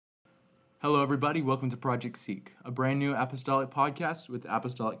Hello, everybody. Welcome to Project Seek, a brand new apostolic podcast with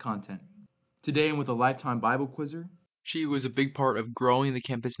apostolic content. Today, I'm with a lifetime Bible quizzer. She was a big part of growing the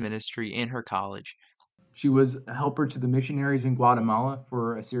campus ministry in her college. She was a helper to the missionaries in Guatemala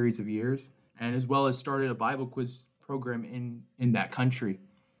for a series of years, and as well as started a Bible quiz program in that country.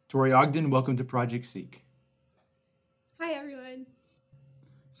 Torrie Ogden, welcome to Project Seek. Hi, everyone.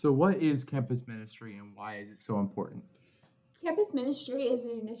 So, what is campus ministry and why is it so important? Campus ministry is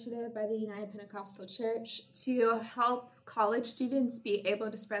an initiative by the United Pentecostal Church to help college students be able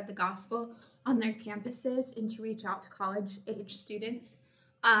to spread the gospel on their campuses and to reach out to college-age students.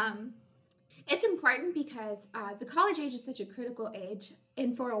 It's important because the college age is such a critical age,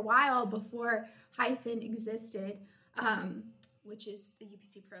 and for a while before hyphen existed, which is the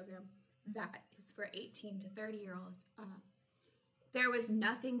UPC program that is for 18 to 30-year-olds, there was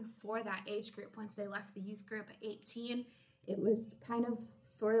nothing for that age group once they left the youth group at 18. It was kind of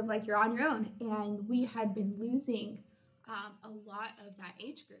sort of like you're on your own, and we had been losing a lot of that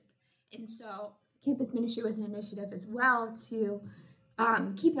age group. And so campus ministry was an initiative as well to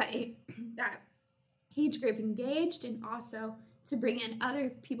keep that age group engaged, and also to bring in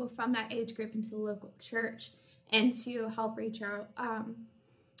other people from that age group into the local church and to help reach out.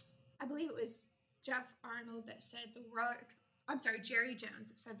 I believe it was Jeff Arnold that said Jerry Jones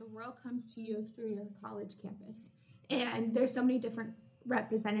that said the world comes to you through your college campus. And there's so many different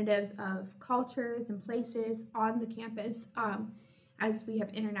representatives of cultures and places on the campus, as we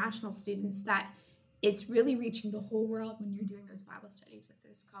have international students, that it's really reaching the whole world when you're doing those Bible studies with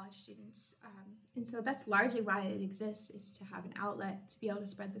those college students. And so that's largely why it exists, is to have an outlet to be able to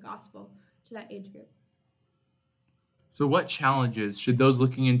spread the gospel to that age group. So, what challenges should those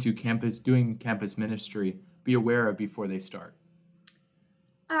looking into doing campus ministry be aware of before they start?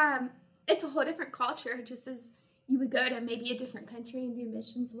 It's a whole different culture, just as you would go to maybe a different country and do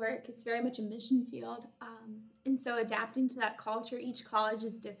missions work. It's very much a mission field. And so adapting to that culture, each college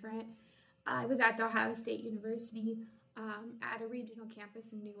is different. I was at the Ohio State University at a regional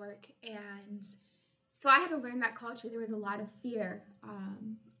campus in Newark. And so I had to learn that culture. There was a lot of fear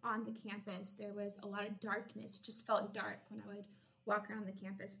on the campus. There was a lot of darkness. It just felt dark when I would walk around the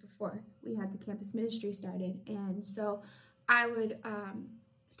campus before we had the campus ministry started. And so I would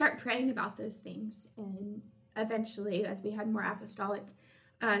start praying about those things, and eventually, as we had more apostolic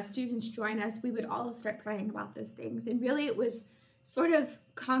students join us, we would all start praying about those things. And really, it was sort of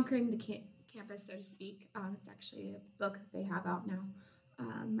conquering the campus, so to speak. It's actually a book that they have out now,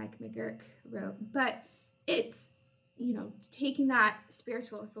 Mike McGurk wrote. But it's, taking that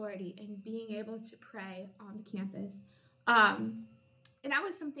spiritual authority and being able to pray on the campus. And that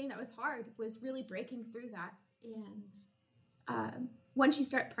was something that was hard, was really breaking through that. And once you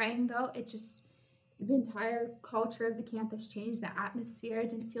start praying, though, the entire culture of the campus changed. The atmosphere, it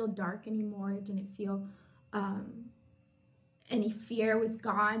didn't feel dark anymore. It didn't feel any fear was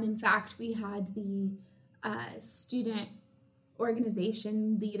gone. In fact, we had the student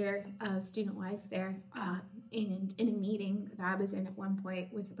organization leader of student life there in a meeting that I was in at one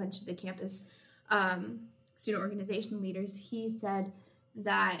point with a bunch of the campus student organization leaders. He said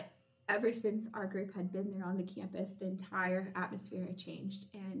that ever since our group had been there on the campus, the entire atmosphere had changed.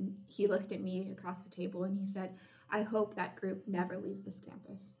 And he looked at me across the table and he said, I hope that group never leaves this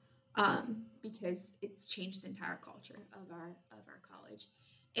campus, because it's changed the entire culture of our college.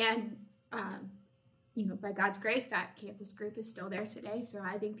 And, by God's grace, that campus group is still there today,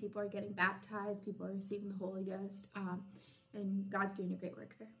 thriving. People are getting baptized. People are receiving the Holy Ghost. And God's doing a great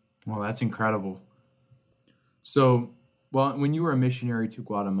work there. Well, that's incredible. So, when you were a missionary to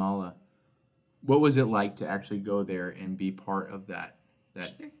Guatemala, what was it like to actually go there and be part of that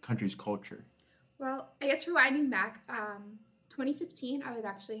Sure. country's culture? Well, I guess rewinding back, 2015, I was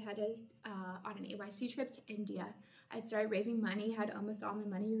actually headed on an AYC trip to India. I started raising money, had almost all my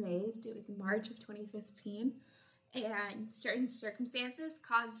money raised. It was in March of 2015, and certain circumstances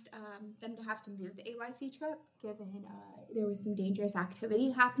caused them to have to move the AYC trip, given there was some dangerous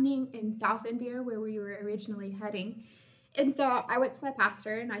activity happening in South India where we were originally heading. And so I went to my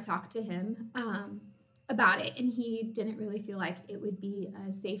pastor and I talked to him about it, and he didn't really feel like it would be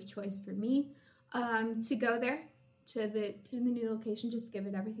a safe choice for me to go there to the new location, just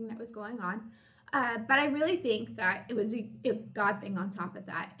given everything that was going on. But I really think that it was a God thing on top of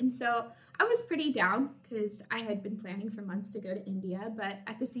that. And so I was pretty down because I had been planning for months to go to India, but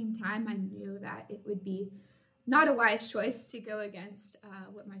at the same time, I knew that it would be not a wise choice to go against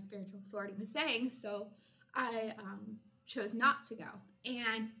what my spiritual authority was saying. So I chose not to go.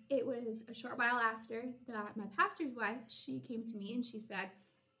 And it was a short while after that my pastor's wife, she came to me and she said,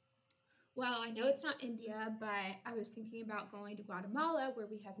 Well, I know it's not India, but I was thinking about going to Guatemala where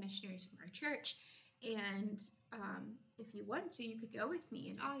we have missionaries from our church. And if you want to, you could go with me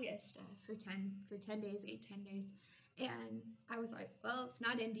in August for 10 days, 8-10 days. And I was like, well, it's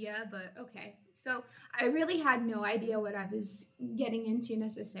not India, but okay. So I really had no idea what I was getting into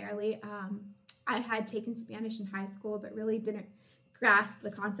necessarily. I had taken Spanish in high school, but really didn't grasp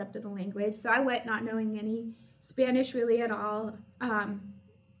the concept of the language. So I went not knowing any Spanish really at all,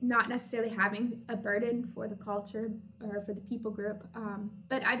 not necessarily having a burden for the culture or for the people group.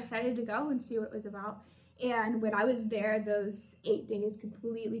 But I decided to go and see what it was about. And when I was there, those 8 days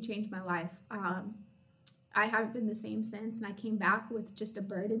completely changed my life. I haven't been the same since, and I came back with just a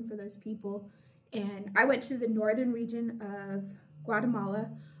burden for those people. And I went to the northern region of Guatemala.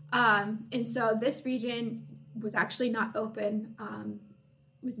 And so this region was actually not open.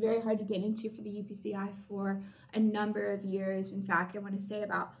 It was very hard to get into for the UPCI for a number of years. In fact, I want to say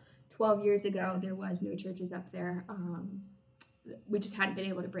about 12 years ago, there was no churches up there. We just hadn't been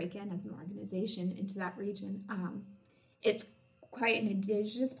able to break in as an organization into that region. It's quite an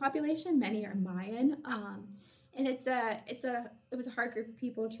indigenous population. Many are Mayan, and it was a hard group of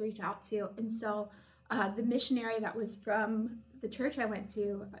people to reach out to. And so the missionary that was from the church I went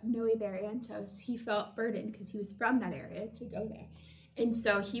to, Noe Barrientos, he felt burdened because he was from that area to go there. And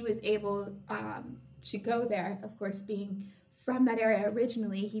so he was able to go there. Of course, being from that area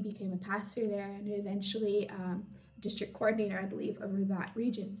originally, he became a pastor there and eventually district coordinator, I believe, over that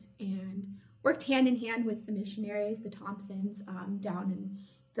region, and worked hand in hand with the missionaries, the Thompsons, down in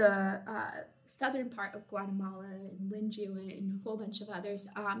the southern part of Guatemala and Linjuan and a whole bunch of others.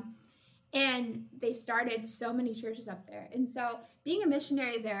 And they started so many churches up there. And so being a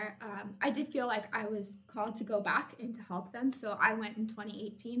missionary there, I did feel like I was called to go back and to help them. So I went in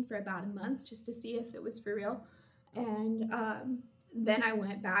 2018 for about a month just to see if it was for real. And then I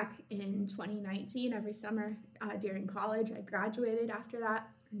went back in 2019 every summer during college. I graduated after that,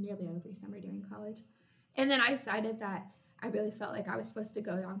 nearly every summer during college. And then I decided that I really felt like I was supposed to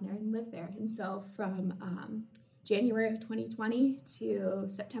go down there and live there. And so from January of 2020 to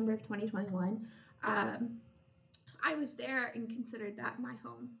September of 2021, I was there and considered that my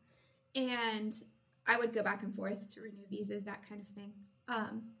home. And I would go back and forth to renew visas, that kind of thing.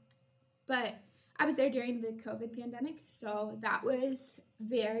 But I was there during the COVID pandemic, so that was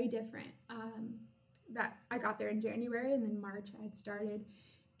very different. That I got there in January, and then March I had started.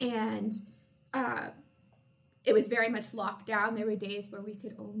 And it was very much locked down. There were days where we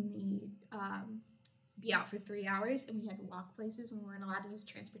could only be out for 3 hours, and we had to walk places when we weren't allowed to use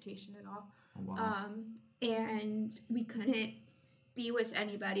transportation at all. Oh, wow. And we couldn't be with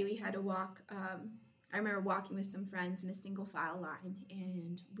anybody. We had to walk. I remember walking with some friends in a single file line,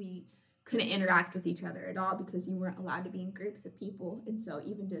 and we couldn't interact with each other at all because you weren't allowed to be in groups of people. And so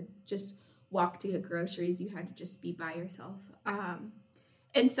even to just walk to get groceries, you had to just be by yourself.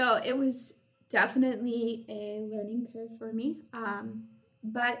 And so it was definitely a learning curve for me.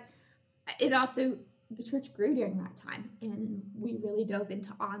 But it also, the church grew during that time, and we really dove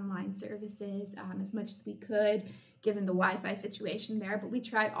into online services as much as we could, given the Wi-Fi situation there. But we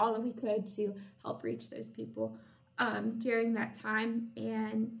tried all that we could to help reach those people during that time.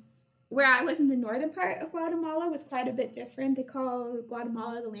 And where I was in the northern part of Guatemala was quite a bit different. They call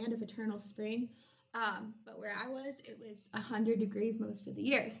Guatemala the land of eternal spring. But where I was, it was 100 degrees most of the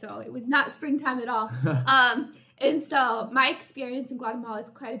year. So it was not springtime at all. And so my experience in Guatemala is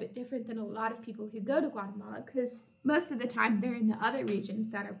quite a bit different than a lot of people who go to Guatemala, because most of the time they're in the other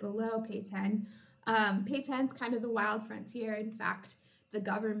regions that are below Payten. Payten's kind of the wild frontier. In fact, the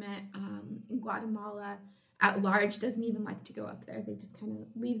government in Guatemala at large doesn't even like to go up there. They just kind of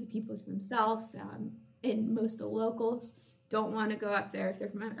leave the people to themselves. And most of the locals don't want to go up there if they're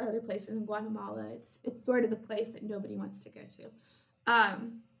from other places in Guatemala. It's sort of the place that nobody wants to go to.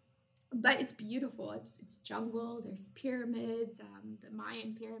 But it's beautiful. It's jungle. There's pyramids, the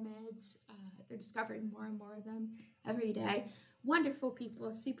Mayan pyramids. They're discovering more and more of them every day. Wonderful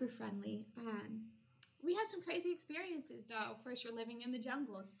people, super friendly. We had some crazy experiences, though. Of course, you're living in the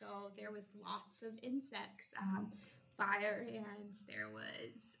jungle, so there was lots of insects, fire ants. There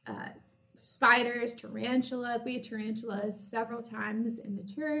was spiders, tarantulas. We had tarantulas several times in the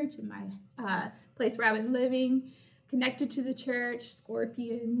church, in my place where I was living, connected to the church,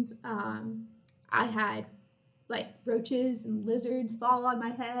 scorpions. I had like roaches and lizards fall on my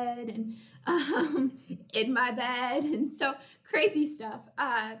head and in my bed, and so crazy stuff.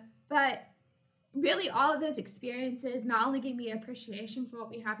 But really all of those experiences not only gave me appreciation for what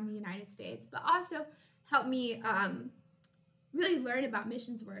we have in the United States, but also helped me really learn about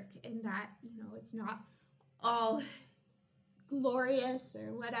missions work, and that, it's not all glorious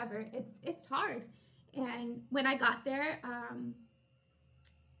or whatever. It's hard. And when I got there,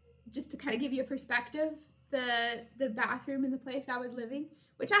 just to kind of give you a perspective, the bathroom in the place I was living,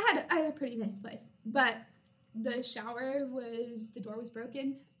 which I had a pretty nice place, but the door was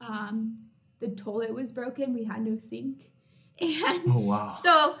broken. The toilet was broken. We had no sink. And Oh, wow.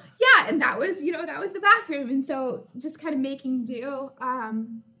 so, yeah, and that was the bathroom. And so just kind of making do.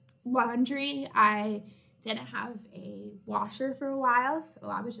 Laundry, I didn't have a washer for a while, so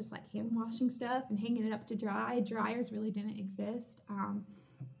I was just like hand washing stuff and hanging it up to dry. Dryers really didn't exist.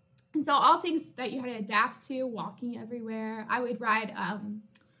 And so all things that you had to adapt to, walking everywhere. I would ride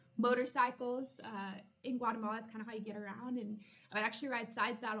motorcycles. In Guatemala, it's kind of how you get around, and I would actually ride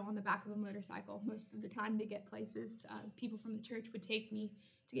side saddle on the back of a motorcycle most of the time to get places. People from the church would take me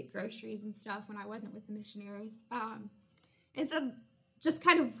to get groceries and stuff when I wasn't with the missionaries. And so just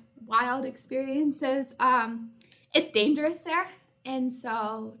kind of wild experiences. It's dangerous there. And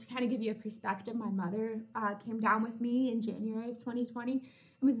so to kind of give you a perspective, my mother came down with me in January of 2020 and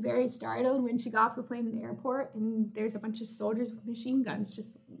was very startled when she got off the plane in the airport, and there's a bunch of soldiers with machine guns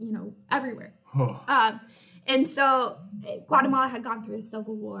just, everywhere. Oh. And so Guatemala had gone through a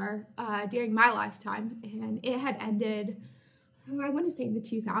civil war during my lifetime, and it had ended, I want to say in the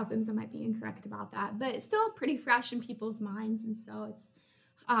 2000s. I might be incorrect about that, but it's still pretty fresh in people's minds. And so it's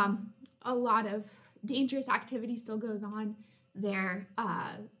a lot of dangerous activity still goes on there,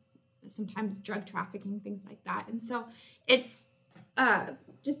 sometimes drug trafficking, things like that. And so it's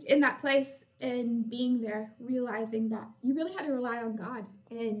just in that place and being there, realizing that you really had to rely on God.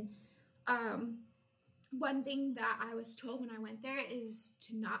 And one thing that I was told when I went there is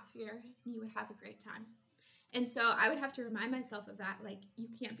to not fear, and you would have a great time. And so I would have to remind myself of that, like, you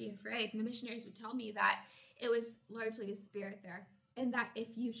can't be afraid. And the missionaries would tell me that it was largely a spirit there, and that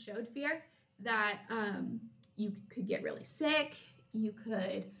if you showed fear, that you could get really sick, you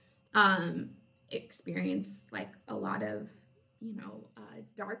could experience like a lot of,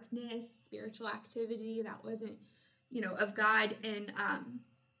 darkness, spiritual activity that wasn't, of God. And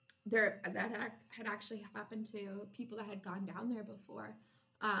that had actually happened to people that had gone down there before.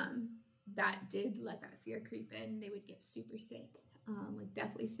 That did let that fear creep in. They would get super sick, like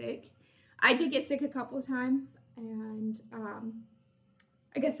deathly sick. I did get sick a couple of times, and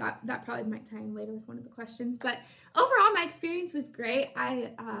I guess that probably might tie in later with one of the questions. But overall, my experience was great.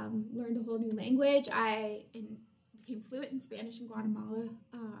 I learned a whole new language. I became fluent in Spanish in Guatemala.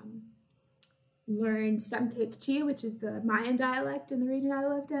 Learned some Kikchi, which is the Mayan dialect in the region I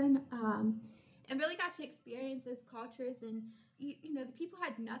lived in, and really got to experience those cultures. And the people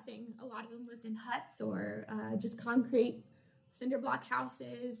had nothing. A lot of them lived in huts or just concrete cinder block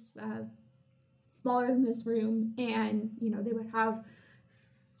houses, smaller than this room. And they would have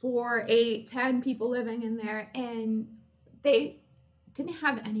 4, 8, 10 people living in there, and they didn't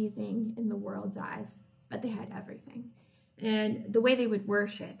have anything in the world's eyes, but they had everything. And the way they would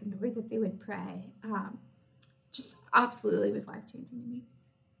worship and the way that they would pray just absolutely was life-changing to me.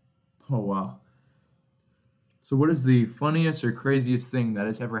 Oh, wow. So what is the funniest or craziest thing that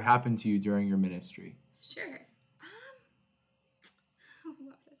has ever happened to you during your ministry? Sure.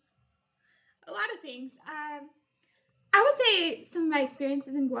 A lot of things. I would say some of my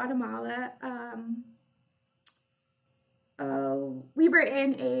experiences in Guatemala, we were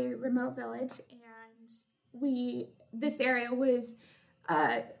in a remote village, and this area was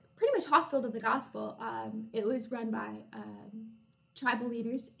pretty much hostile to the gospel. It was run by tribal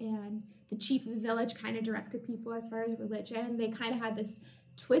leaders, and the chief of the village kind of directed people as far as religion. They kind of had this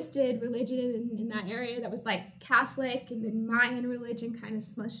twisted religion in that area that was like Catholic and then Mayan religion kind of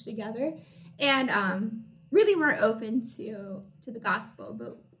smushed together, and really weren't open to the gospel.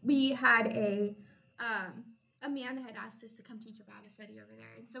 But we had a man that had asked us to come teach a Bible study over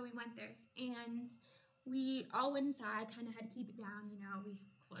there, and so we went there, and we all went inside, kind of had to keep it down, we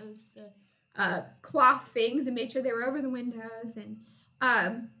closed the cloth things and made sure they were over the windows, and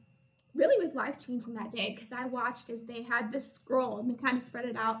really was life-changing that day, because I watched as they had this scroll, and they kind of spread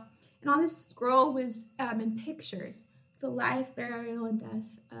it out, and on this scroll was, in pictures, the life, burial, and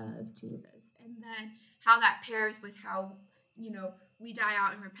death of Jesus, and then how that pairs with how, we die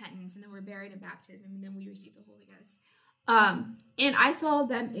out in repentance, and then we're buried in baptism, and then we receive the Holy Ghost. And I saw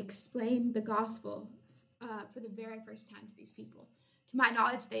them explain the gospel for the very first time to these people. To my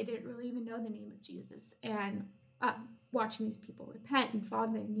knowledge, they didn't really even know the name of Jesus. And watching these people repent and fall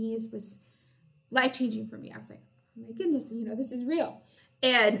to their knees was life-changing for me. I was like, oh my goodness, this is real.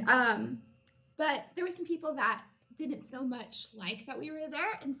 And but there were some people that didn't so much like that we were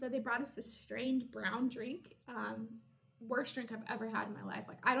there, and so they brought us this strange brown drink, worst drink I've ever had in my life.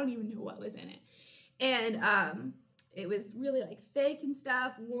 Like, I don't even know what was in it. And it was really like thick and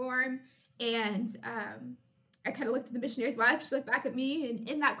stuff, warm. And I kind of looked at the missionary's wife. She looked back at me, and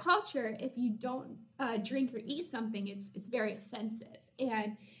in that culture, if you don't drink or eat something, it's very offensive,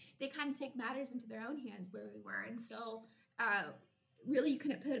 and they kind of take matters into their own hands where we were. And so really you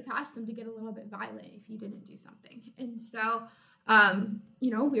couldn't put it past them to get a little bit violent if you didn't do something. And so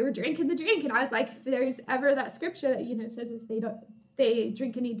we were drinking the drink, and I was like, if there's ever that scripture that says if they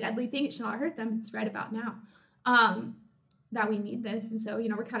drink any deadly thing, it shall not hurt them, it's right about now that we need this. And so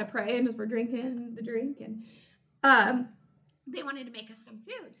we're kind of praying as we're drinking the drink, and they wanted to make us some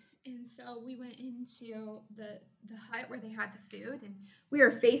food. And so we went into the hut where they had the food, and we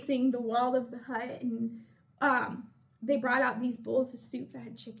were facing the wall of the hut, and they brought out these bowls of soup that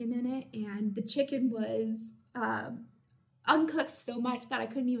had chicken in it, and the chicken was uncooked so much that I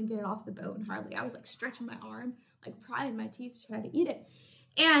couldn't even get it off the bone hardly. I was like stretching my arm, like prying my teeth to try to eat it.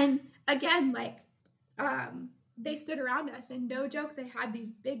 And again, they stood around us, and no joke, they had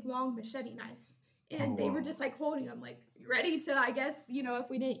these big long machete knives, and they were just like holding them, like ready to, I guess, if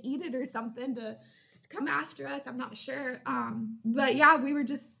we didn't eat it or something, to come after us. I'm not sure. But yeah, we were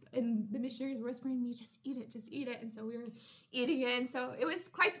just, and the missionaries were whispering to me, just eat it. And so we were eating it. And so it was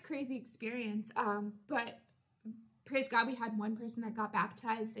quite the crazy experience. But praise God, we had one person that got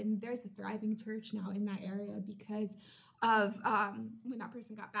baptized, and there's a thriving church now in that area because of when that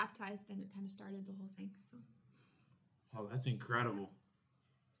person got baptized, then it kind of started the whole thing. So. Oh, that's incredible.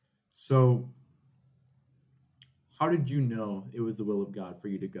 So how did you know it was the will of God for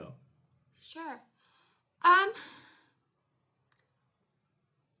you to go? Sure. I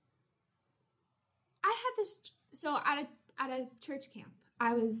had this, so at a church camp,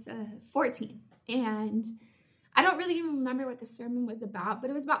 I was 14, and I don't really even remember what the sermon was about, but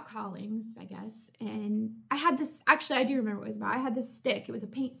it was about callings, I guess. And I had this, actually, I do remember what it was about. I had this stick. It was a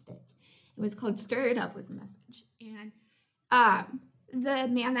paint stick. It was called Stir It Up was the message. And the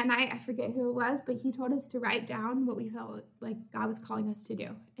man that night, I forget who it was, but he told us to write down what we felt like God was calling us to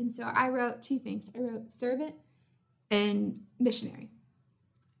do. And so I wrote two things. I wrote servant and missionary.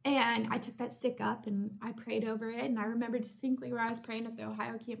 And I took that stick up and I prayed over it. And I remember distinctly where I was praying at the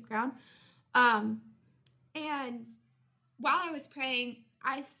Ohio campground. And while I was praying,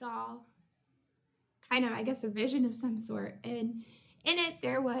 I saw kind of, I guess, a vision of some sort. And in it,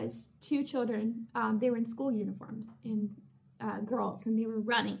 there was two children. They were in school uniforms, and girls, and they were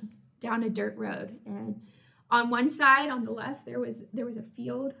running down a dirt road. And on one side, on the left, there was a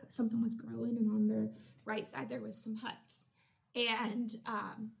field. Something was growing, and on the right side, there was some huts. And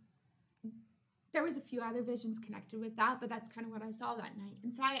there was a few other visions connected with that, but that's kind of what I saw that night.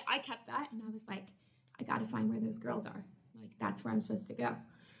 And so I kept that, and I was like, I got to find where those girls are. Like, that's where I'm supposed to go.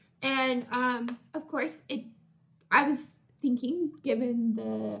 And, of course, I was thinking, given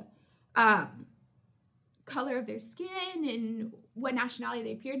the color of their skin and what nationality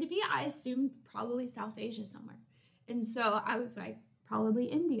they appeared to be, I assumed probably South Asia somewhere. And so I was like, probably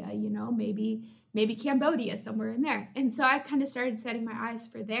India, maybe Cambodia, somewhere in there. And so I kind of started setting my eyes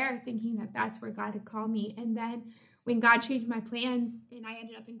for there, thinking that that's where God had called me. And then when God changed my plans and I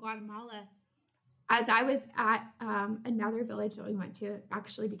ended up in Guatemala, as I was at another village that we went to, it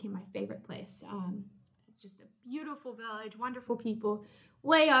actually became my favorite place. It's just a beautiful village, wonderful people,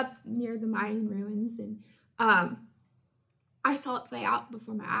 way up near the Mayan ruins. And I saw it play out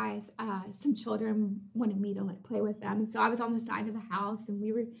before my eyes. Some children wanted me to play with them. And so I was on the side of the house, and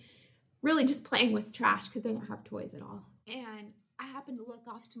we were really just playing with trash because they didn't have toys at all. And I happened to look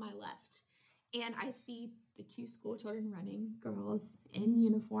off to my left, and I see the two school children running, girls in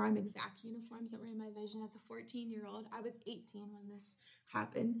uniform, exact uniforms that were in my vision as a 14-year-old. I was 18 when this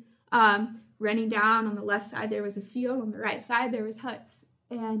happened. Running down on the left side, there was a field. On the right side, there was huts.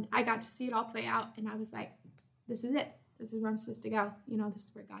 And I got to see it all play out, and I was like, this is it. This is where I'm supposed to go. This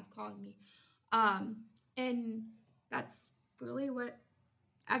is where God's calling me. And that's really what,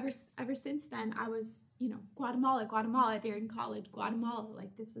 ever since then, I was, Guatemala during college, Guatemala,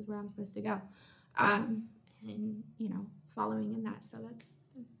 this is where I'm supposed to go. And, following in that. So that's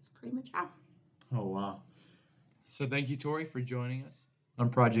pretty much how. Oh, wow. So thank you, Torrie, for joining us on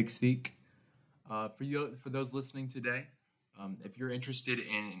Project Seek. For those listening today, if you're interested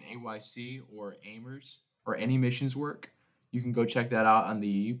in an AYC or AIMers or any missions work, you can go check that out on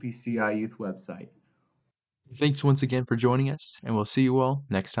the UPCI Youth website. Thanks once again for joining us, and we'll see you all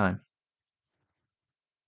next time.